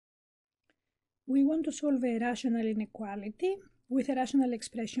We want to solve a rational inequality with a rational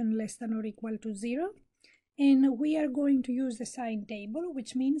expression less than or equal to 0. And we are going to use the sign table,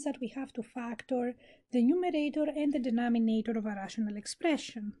 which means that we have to factor the numerator and the denominator of a rational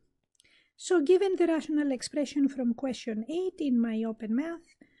expression. So given the rational expression from question 8 in my open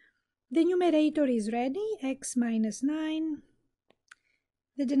math, the numerator is ready, x minus 9.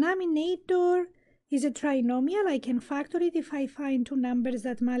 The denominator is a trinomial. I can factor it if I find two numbers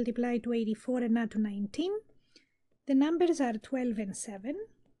that multiply to 84 and add to 19. The numbers are 12 and 7.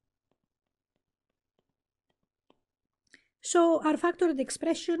 So our factored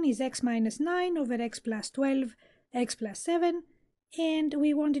expression is x minus 9 over x plus 12, x plus 7, and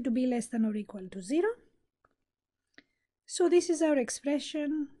we want it to be less than or equal to 0. So this is our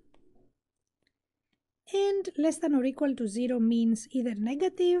expression, and less than or equal to 0 means either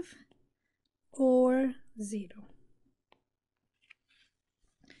negative or 0.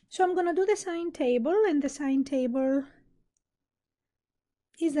 So I'm going to do the sign table, and the sign table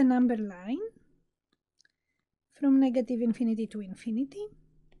is the number line from negative infinity to infinity.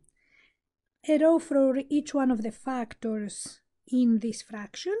 A row for each one of the factors in this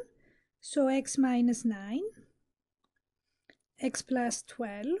fraction. So x minus 9, x plus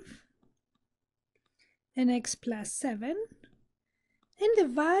 12, and x plus 7. And the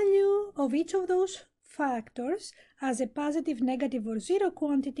value of each of those factors as a positive, negative, or 0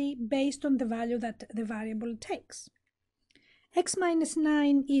 quantity based on the value that the variable takes. X minus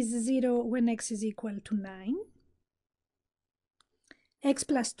 9 is 0 when x is equal to 9. X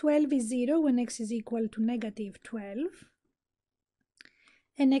plus 12 is 0 when x is equal to negative 12.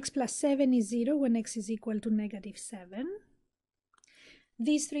 And x plus 7 is 0 when x is equal to negative 7.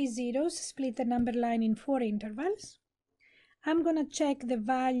 These three zeros split the number line in 4 intervals. I'm going to check the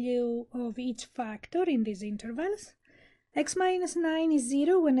value of each factor in these intervals. X minus 9 is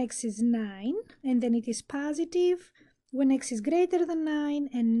 0 when x is 9, and then it is positive when x is greater than 9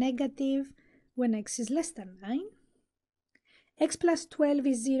 and negative when x is less than 9. X plus 12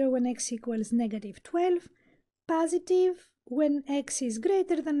 is 0 when x equals negative 12, positive when x is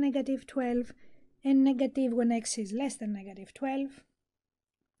greater than negative 12, and negative when x is less than negative 12.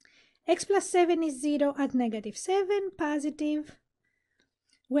 X plus 7 is 0 at negative 7, positive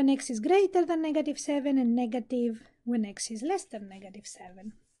when x is greater than negative 7, and negative when x is less than negative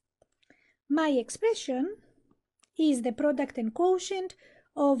 7. My expression is the product and quotient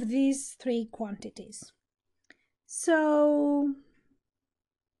of these three quantities. So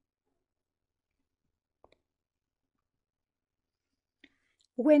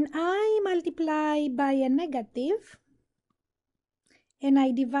when I multiply by a negative and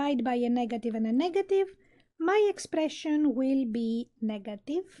I divide by a negative and a negative, my expression will be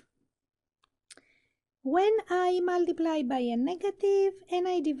negative. When I multiply by a negative and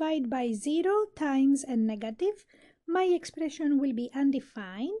I divide by 0 times a negative, my expression will be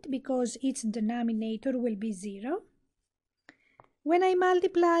undefined because its denominator will be 0. When I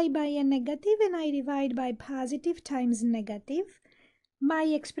multiply by a negative and I divide by positive times negative, my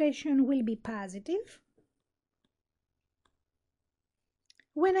expression will be positive.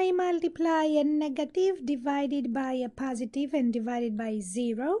 When I multiply a negative divided by a positive and divided by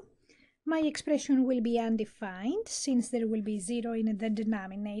 0, my expression will be undefined since there will be 0 in the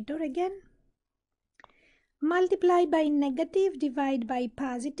denominator again. Multiply by negative, divide by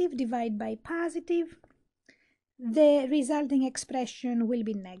positive, divide by positive. The resulting expression will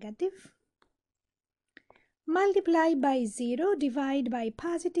be negative. Multiply by 0, divide by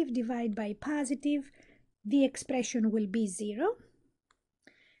positive, divide by positive. The expression will be 0.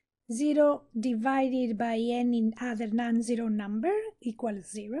 0 divided by any other non-zero number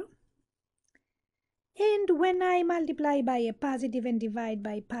equals 0. And when I multiply by a positive and divide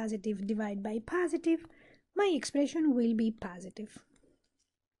by positive, divide by positive, my expression will be positive.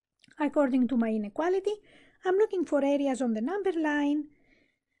 According to my inequality, I'm looking for areas on the number line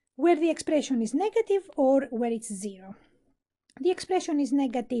where the expression is negative or where it's 0. The expression is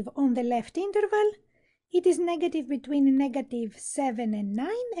negative on the left interval. It is negative between negative 7 and 9,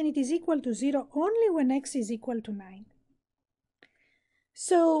 and it is equal to 0 only when x is equal to 9.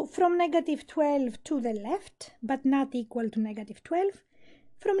 So from negative 12 to the left, but not equal to negative 12,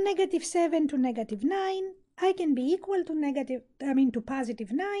 from negative 7 to negative 9, I can be equal to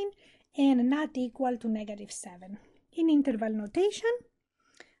positive 9 and not equal to negative 7. In interval notation,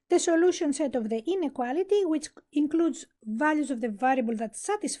 the solution set of the inequality, which includes values of the variable that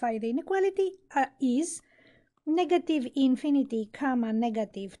satisfy the inequality, is negative infinity comma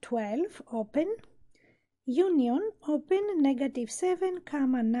negative 12 open, union open, negative 7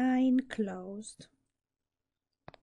 comma 9 closed.